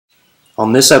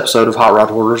On this episode of Hot Rod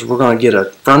Hoarders, we're going to get a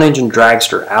front engine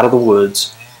dragster out of the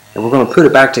woods and we're going to put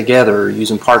it back together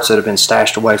using parts that have been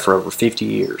stashed away for over 50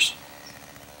 years.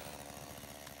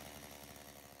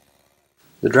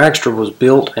 The dragster was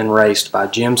built and raced by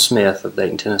Jim Smith of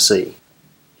Dayton, Tennessee.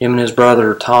 Him and his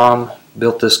brother Tom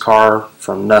built this car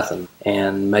from nothing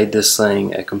and made this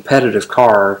thing a competitive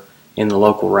car in the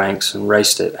local ranks and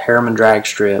raced at Harriman Drag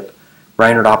Strip,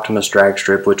 Brainerd Optimus Drag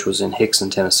Strip, which was in Hickson,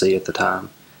 Tennessee at the time,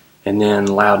 and then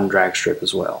Loudon Drag Strip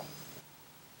as well.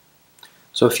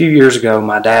 So a few years ago,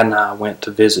 my dad and I went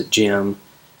to visit Jim.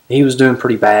 He was doing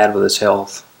pretty bad with his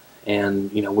health,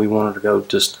 and we wanted to go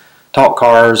just talk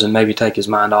cars and maybe take his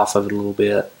mind off of it a little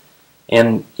bit.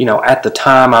 And at the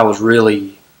time, I was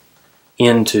really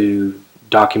into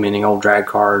documenting old drag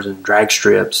cars and drag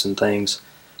strips and things,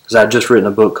 because I'd just written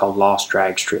a book called Lost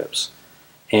Drag Strips,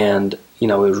 and it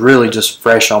was really just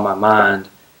fresh on my mind,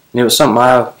 and it was something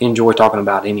I enjoy talking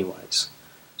about anyways.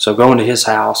 So going to his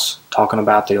house, talking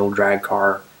about the old drag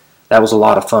car, that was a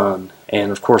lot of fun.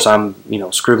 And of course I'm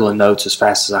scribbling notes as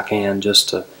fast as I can just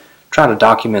to try to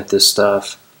document this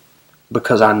stuff,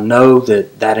 because I know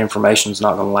that that information is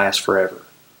not going to last forever.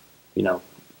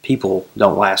 People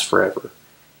don't last forever.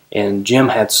 And Jim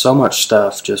had so much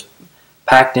stuff just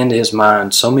packed into his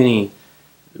mind, so many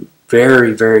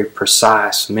very, very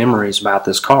precise memories about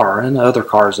this car and other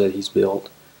cars that he's built.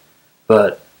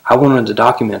 But I wanted to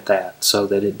document that so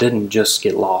that it didn't just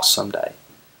get lost someday.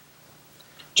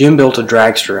 Jim built a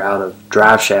dragster out of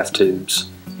drive shaft tubes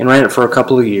and ran it for a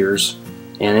couple of years,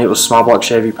 and it was small block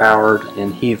Chevy powered,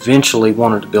 and he eventually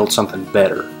wanted to build something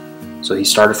better. So he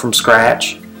started from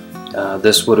scratch.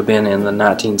 This would have been in the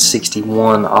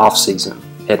 1961 off season,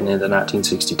 heading into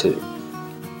 1962.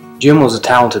 Jim was a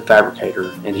talented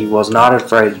fabricator, and he was not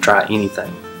afraid to try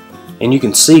anything. And you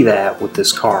can see that with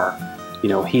this car.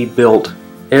 He built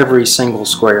every single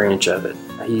square inch of it.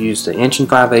 He used an 1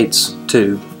 5/8"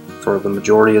 tube for the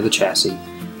majority of the chassis.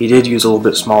 He did use a little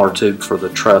bit smaller tube for the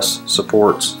truss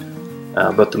supports,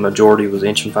 but the majority was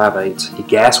 1 5/8". He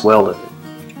gas welded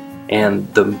it, and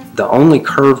the only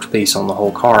curved piece on the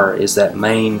whole car is that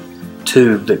main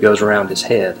tube that goes around his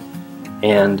head,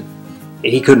 and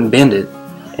he couldn't bend it,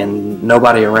 and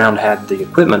nobody around had the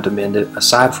equipment to bend it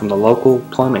aside from the local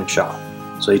plumbing shop.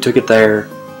 So he took it there,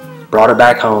 brought it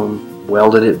back home,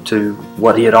 welded it to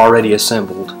what he had already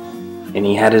assembled, and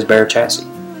he had his bare chassis.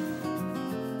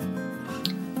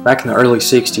 Back in the early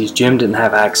 60s, Jim didn't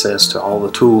have access to all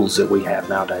the tools that we have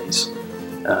nowadays.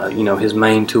 His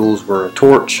main tools were a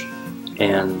torch,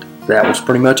 and that was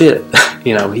pretty much it.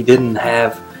 He didn't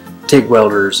have TIG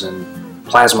welders and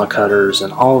plasma cutters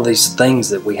and all of these things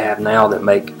that we have now that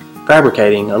make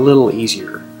fabricating a little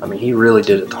easier. He really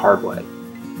did it the hard way.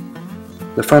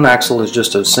 The front axle is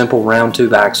just a simple round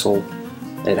tube axle.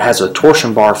 It has a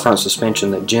torsion bar front suspension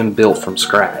that Jim built from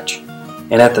scratch.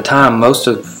 And at the time, most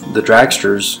of the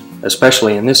dragsters,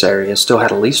 especially in this area, still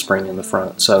had a leaf spring in the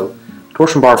front. So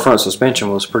torsion bar front suspension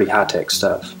was pretty high-tech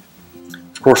stuff.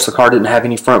 Of course, the car didn't have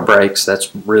any front brakes.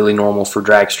 That's really normal for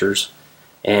dragsters.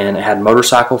 And it had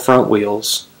motorcycle front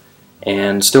wheels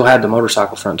and still had the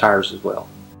motorcycle front tires as well.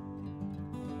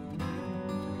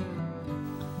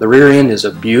 The rear end is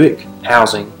a Buick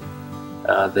housing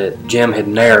that Jim had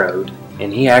narrowed,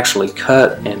 and he actually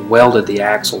cut and welded the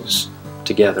axles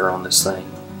together on this thing.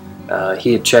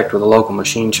 He had checked with a local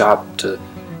machine shop to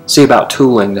see about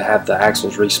tooling to have the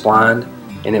axles resplined,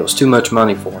 and it was too much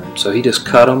money for him. So he just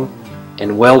cut them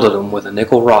and welded them with a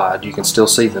nickel rod. You can still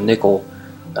see the nickel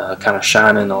kind of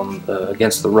shining on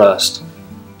against the rust.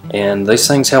 And these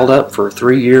things held up for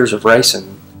 3 years of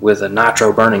racing with a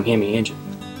nitro burning Hemi engine.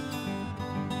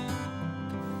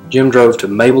 Jim drove to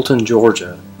Mableton,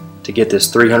 Georgia to get this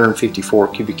 354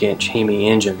 cubic inch Hemi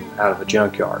engine out of a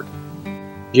junkyard.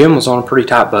 Jim was on a pretty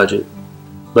tight budget,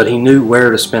 but he knew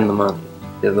where to spend the money.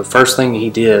 The first thing he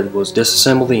did was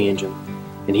disassemble the engine,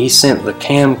 and he sent the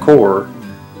cam core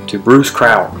to Bruce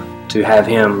Crowler to have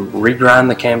him regrind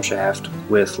the camshaft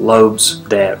with lobes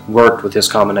that worked with his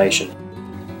combination.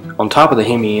 On top of the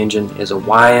Hemi engine is a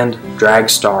Wyand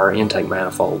Dragster intake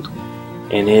manifold,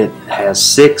 and it has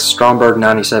 6 Stromberg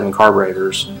 97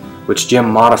 carburetors, which Jim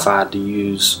modified to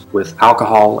use with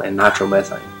alcohol and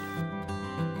nitromethane.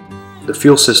 The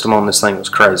fuel system on this thing was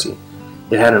crazy.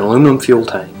 It had an aluminum fuel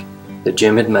tank that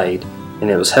Jim had made, and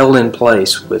it was held in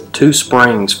place with 2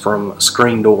 springs from a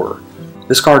screen door.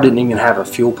 This car didn't even have a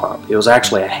fuel pump. It was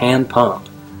actually a hand pump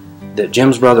that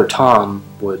Jim's brother Tom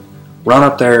would run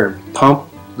up there and pump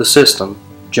the system,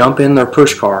 jump in their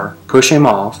push car, push him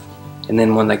off, and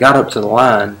then when they got up to the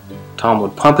line, Tom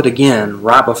would pump it again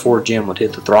right before Jim would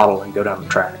hit the throttle and go down the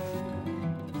track.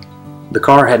 The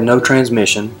car had no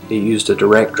transmission. It used a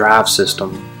direct drive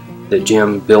system that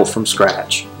Jim built from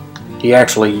scratch. He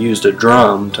actually used a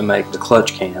drum to make the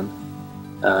clutch can.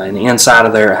 And the inside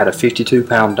of there it had a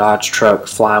 52-pound Dodge truck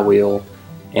flywheel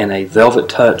and a Velvet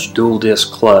Touch dual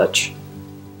disc clutch.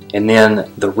 And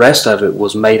then the rest of it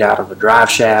was made out of a drive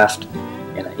shaft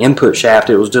and an input shaft.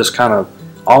 It was just kind of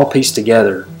all pieced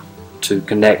together to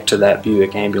connect to that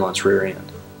Buick ambulance rear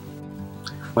end.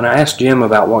 When I asked Jim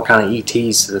about what kind of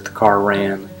ETs that the car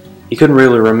ran, he couldn't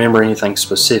really remember anything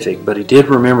specific, but he did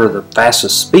remember the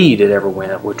fastest speed it ever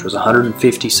went, which was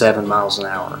 157 miles an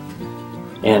hour.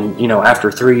 And you know, after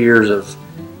 3 years of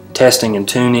testing and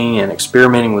tuning and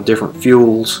experimenting with different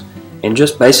fuels and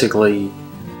just basically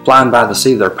flying by the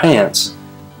seat of their pants,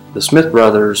 the Smith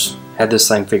brothers had this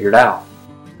thing figured out.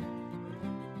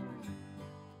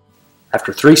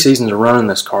 After 3 seasons of running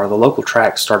this car, the local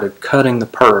track started cutting the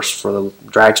purse for the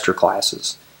dragster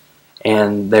classes,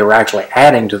 and they were actually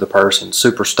adding to the purse in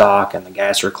super stock and the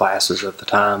gasser classes at the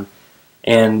time.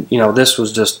 And you know, this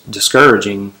was just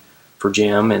discouraging for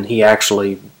Jim, and he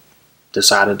actually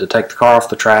decided to take the car off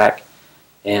the track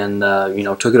and you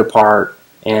know, took it apart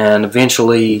and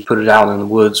eventually put it out in the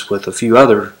woods with a few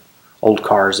other old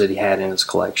cars that he had in his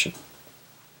collection.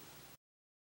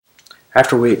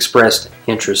 After we expressed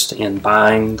interest in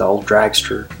buying the old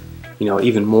dragster, you know,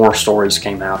 even more stories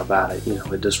came out about it. You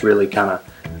know, it just really kind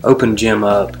of opened Jim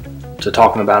up to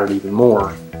talking about it even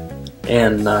more.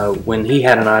 And when he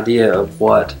had an idea of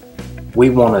what we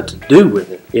wanted to do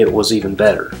with it, it was even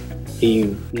better.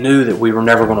 He knew that we were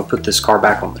never going to put this car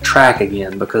back on the track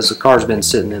again because the car's been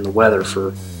sitting in the weather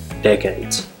for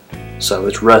decades. So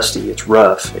it's rusty, it's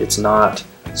rough, it's not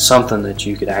something that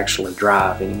you could actually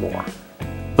drive anymore.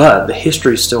 But the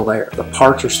history's still there, the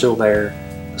parts are still there,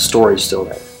 the story's still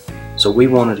there. So we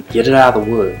wanted to get it out of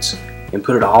the woods and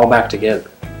put it all back together.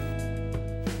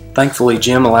 Thankfully,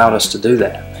 Jim allowed us to do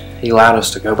that. He allowed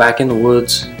us to go back in the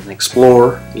woods and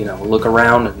explore, you know, look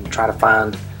around and try to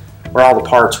find where all the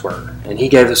parts were. And he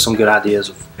gave us some good ideas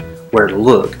of where to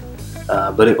look,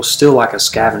 but it was still like a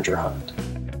scavenger hunt.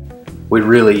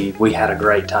 We had a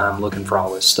great time looking for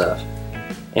all this stuff.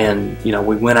 And you know,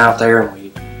 we went out there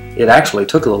and it actually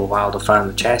took a little while to find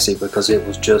the chassis because it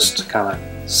was just kind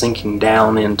of sinking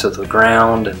down into the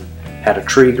ground and had a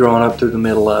tree growing up through the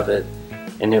middle of it.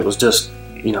 And it was just,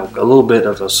 you know, a little bit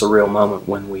of a surreal moment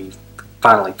when we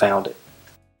finally found it.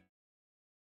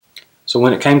 So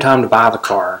when it came time to buy the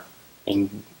car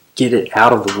and get it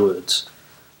out of the woods,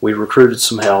 we recruited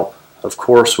some help. Of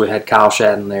course, we had Kyle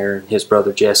Shadden there and his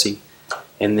brother Jesse,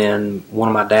 and then one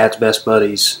of my dad's best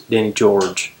buddies, Denny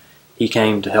George. He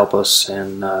came to help us,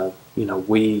 and you know,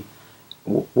 we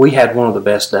had one of the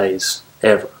best days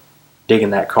ever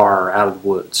digging that car out of the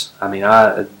woods. I mean,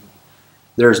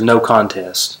 there's no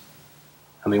contest.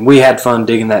 I mean, we had fun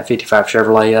digging that 55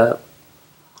 Chevrolet up,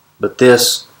 but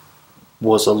this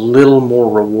was a little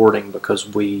more rewarding because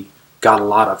we got a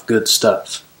lot of good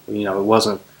stuff. You know, it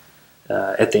wasn't,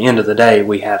 at the end of the day,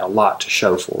 we had a lot to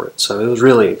show for it, so it was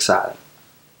really exciting.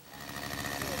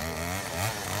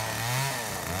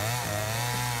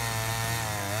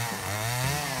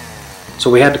 So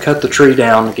we had to cut the tree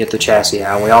down to get the chassis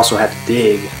out. We also had to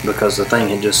dig because the thing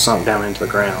had just sunk down into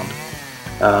the ground.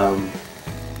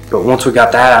 But once we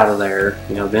got that out of there,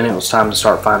 you know, then it was time to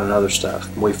start finding other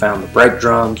stuff. We found the brake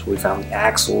drums, we found the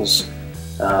axles.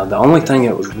 The only thing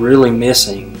that was really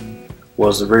missing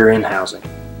was the rear end housing.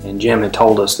 And Jim had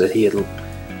told us that he had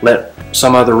let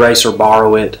some other racer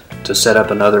borrow it to set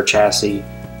up another chassis,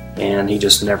 and he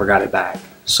just never got it back.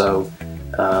 So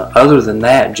other than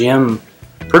that, Jim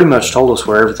pretty much told us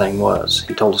where everything was.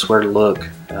 He told us where to look.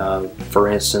 For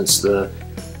instance, the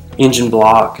engine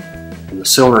block and the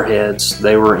cylinder heads,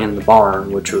 they were in the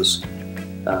barn, which was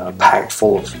packed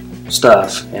full of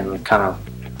stuff and kind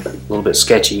of a little bit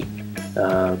sketchy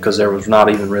because there was not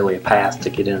even really a path to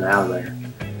get in and out of there.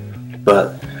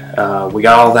 But we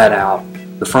got all that out.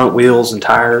 The front wheels and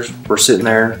tires were sitting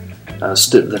there.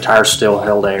 The tires still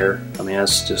held air. I mean,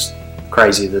 that's just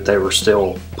crazy that they were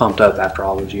still pumped up after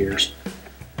all those years.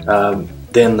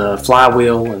 Then the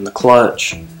flywheel and the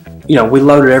clutch, you know, we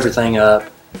loaded everything up,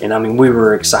 and I mean, we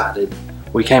were excited.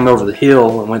 We came over the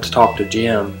hill and went to talk to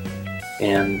Jim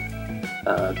and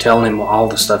telling him all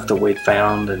the stuff that we'd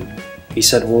found, and he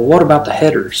said, well, what about the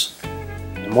headers?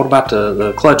 And what about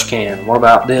the clutch can? And what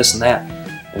about this and that?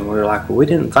 And we were like, well, we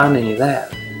didn't find any of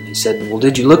that. And he said, well,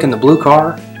 did you look in the blue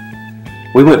car?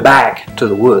 We went back to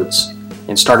the woods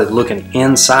and started looking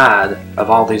inside of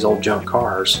all these old junk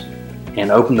cars and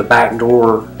opened the back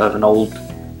door of an old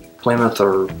Plymouth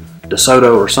or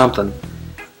DeSoto or something,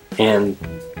 and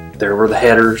there were the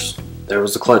headers, there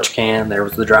was the clutch can, there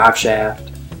was the drive shaft,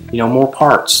 you know, more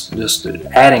parts, just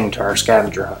adding to our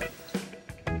scavenger hunt.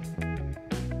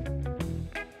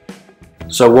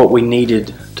 So what we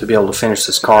needed to be able to finish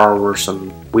this car were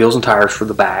some wheels and tires for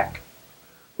the back.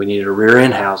 We needed a rear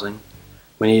end housing.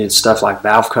 We needed stuff like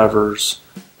valve covers,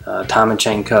 time and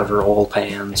chain cover, oil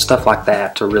pan, stuff like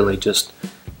that to really just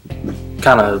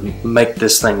kind of make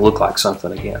this thing look like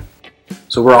something again.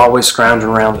 So we're always scrounging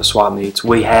around at swap meets.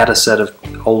 We had a set of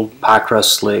old pie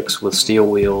crust slicks with steel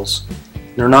wheels.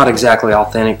 They're not exactly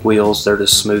authentic wheels, they're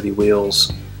just smoothie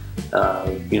wheels.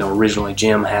 You know, originally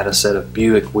Jim had a set of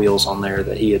Buick wheels on there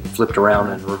that he had flipped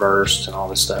around and reversed and all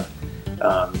this stuff.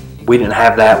 We didn't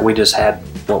have that, we just had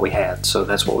what we had, so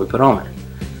that's what we put on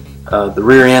there. The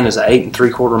rear end is an 8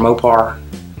 3/4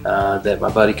 Mopar that my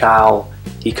buddy Kyle,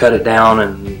 he cut it down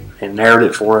and narrowed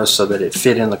it for us so that it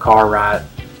fit in the car right,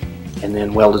 and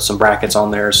then welded some brackets on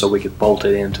there so we could bolt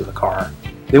it into the car.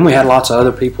 Then we had lots of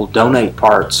other people donate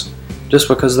parts just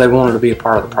because they wanted to be a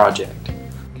part of the project.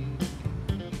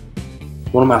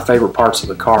 One of my favorite parts of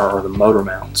the car are the motor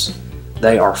mounts.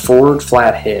 They are Ford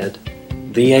flathead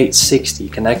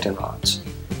V860 connecting rods,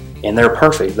 and they're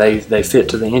perfect. They fit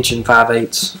to the 1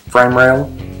 5/8" frame rail.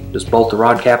 Just bolt the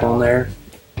rod cap on there,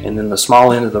 and then the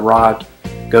small end of the rod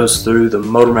goes through the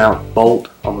motor mount bolt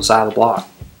on the side of the block.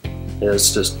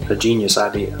 It's just a genius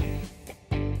idea.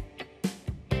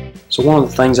 So one of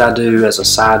the things I do as a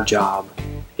side job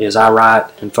is I write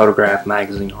and photograph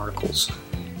magazine articles.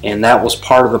 And that was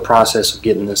part of the process of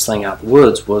getting this thing out of the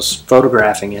woods, was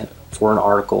photographing it for an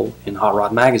article in Hot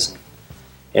Rod magazine.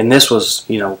 And this was,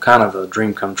 you know, kind of a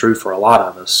dream come true for a lot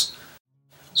of us.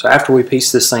 So after we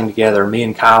pieced this thing together, me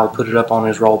and Kyle put it up on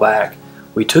his rollback.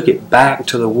 We took it back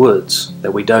to the woods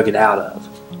that we dug it out of.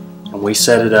 And we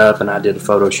set it up, and I did a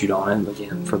photo shoot on it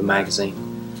again for the magazine.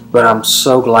 But I'm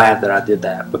so glad that I did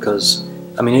that because,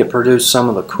 I mean, it produced some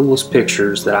of the coolest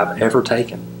pictures that I've ever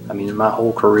taken. I mean, in my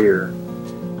whole career.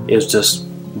 It just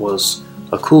was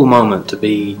a cool moment to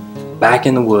be back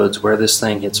in the woods where this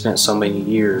thing had spent so many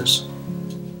years,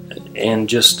 and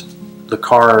just the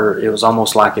car, it was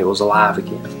almost like it was alive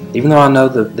again. Even though I know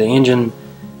the engine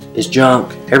is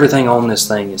junk, everything on this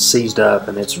thing is seized up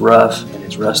and it's rough and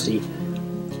it's rusty,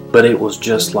 but it was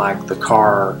just like the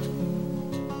car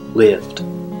lived.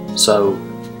 So,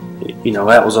 you know,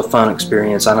 that was a fun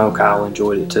experience. I know Kyle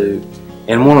enjoyed it too.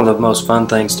 And one of the most fun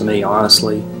things to me,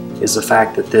 honestly, is the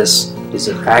fact that this is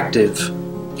an active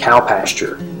cow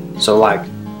pasture. So like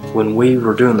when we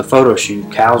were doing the photo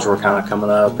shoot, cows were kind of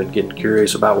coming up and getting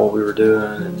curious about what we were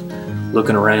doing and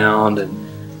looking around, and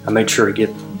I made sure to get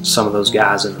some of those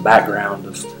guys in the background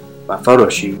of my photo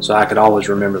shoot so I could always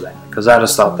remember that, because I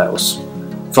just thought that was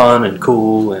fun and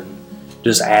cool and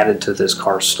just added to this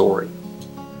car's story.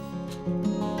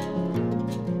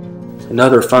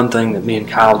 Another fun thing that me and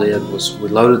Kyle did was we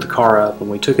loaded the car up and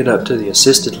we took it up to the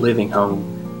assisted living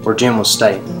home where Jim was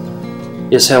staying.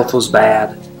 His health was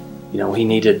bad. You know, he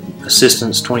needed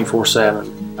assistance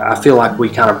 24/7. I feel like we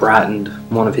kind of brightened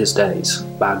one of his days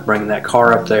by bringing that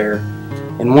car up there.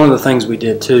 And one of the things we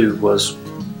did too was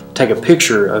take a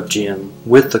picture of Jim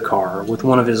with the car with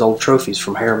one of his old trophies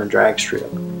from Harriman drag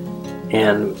strip.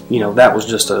 And, you know, that was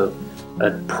just a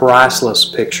priceless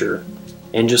picture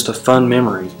and just a fun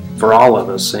memory for all of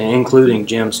us, including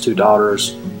Jim's 2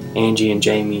 daughters, Angie and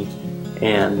Jamie,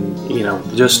 and, you know,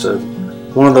 just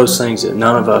one of those things that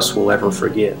none of us will ever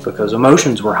forget, because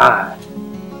emotions were high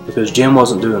because Jim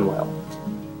wasn't doing well,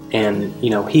 and,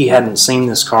 you know, he hadn't seen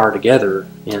this car together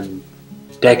in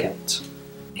decades.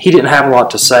 He didn't have a lot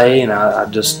to say, and I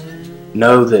just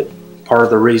know that part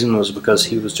of the reason was because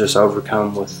he was just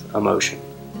overcome with emotion,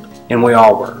 and we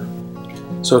all were.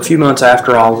 So a few months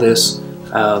after all this,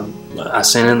 I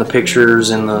sent in the pictures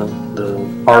and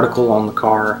the article on the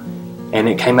car, and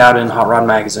it came out in Hot Rod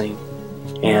magazine,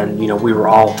 and, you know, we were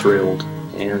all thrilled,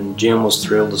 and Jim was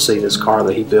thrilled to see this car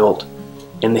that he built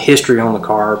and the history on the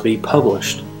car be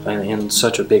published in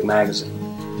such a big magazine.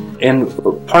 And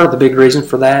part of the big reason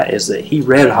for that is that he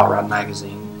read Hot Rod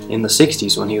magazine in the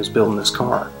 60s when he was building this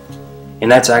car,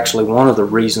 and that's actually one of the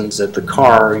reasons that the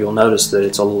car, you'll notice that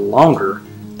it's a little longer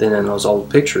than in those old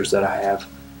pictures that I have.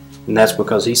 And that's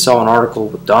because he saw an article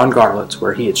with Don Garlitz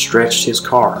where he had stretched his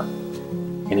car,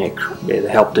 and it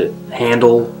helped it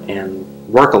handle and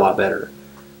work a lot better.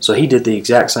 So he did the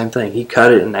exact same thing. He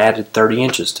cut it and added 30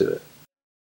 inches to it.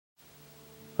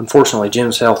 Unfortunately,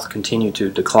 Jim's health continued to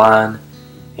decline,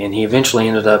 and he eventually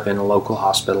ended up in a local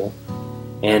hospital,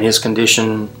 and his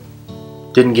condition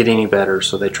didn't get any better,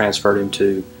 so they transferred him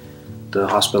to the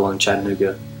hospital in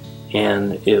Chattanooga.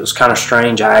 And it was kind of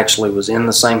strange. I actually was in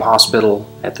the same hospital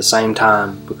at the same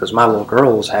time because my little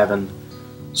girl was having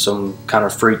some kind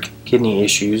of freak kidney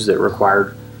issues that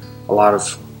required a lot of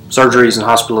surgeries and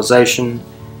hospitalization,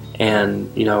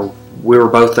 and we were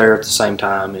both there at the same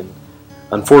time, and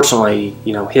unfortunately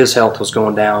his health was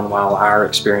going down while our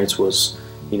experience was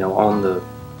on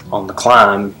the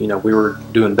climb. We were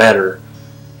doing better,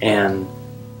 and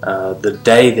the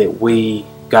day that we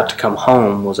got to come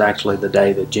home was actually the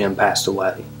day that Jim passed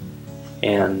away.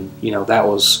 And that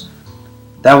was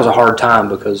a hard time,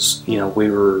 because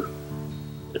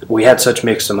we had such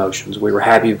mixed emotions. We were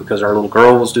happy because our little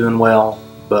girl was doing well,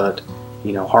 but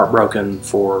heartbroken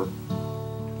for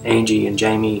Angie and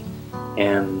Jamie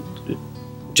and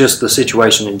just the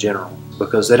situation in general,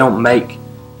 because they don't make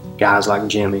guys like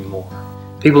Jim anymore.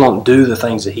 People don't do the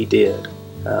things that he did.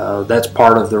 That's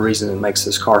part of the reason that makes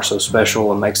this car so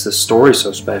special and makes this story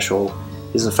so special,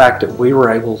 is the fact that we were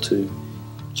able to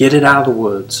get it out of the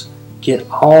woods, get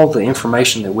all the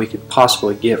information that we could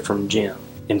possibly get from Jim,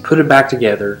 and put it back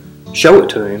together, show it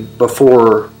to him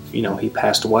before he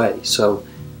passed away. So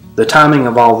the timing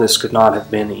of all this could not have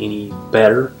been any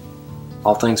better,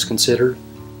 all things considered.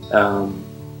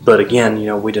 But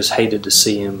again, we just hated to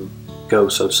see him go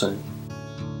so soon.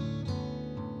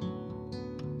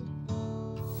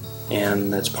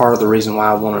 And that's part of the reason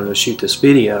why I wanted to shoot this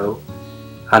video.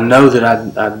 I know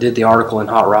that I did the article in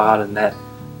Hot Rod, and that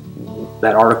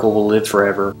article will live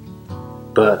forever,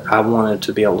 but I wanted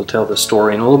to be able to tell this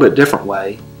story in a little bit different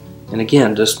way, and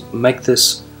again, just make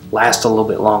this last a little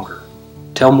bit longer,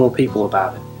 tell more people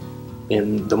about it.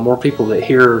 And the more people that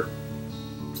hear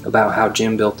about how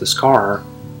Jim built this car,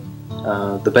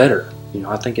 the better.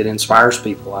 I think it inspires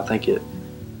people. I think it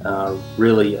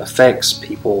really affects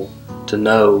people to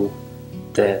know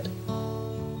that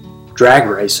drag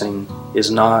racing is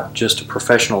not just a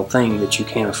professional thing that you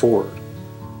can't afford.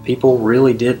 People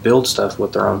really did build stuff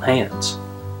with their own hands,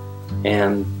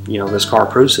 and this car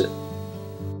proves it.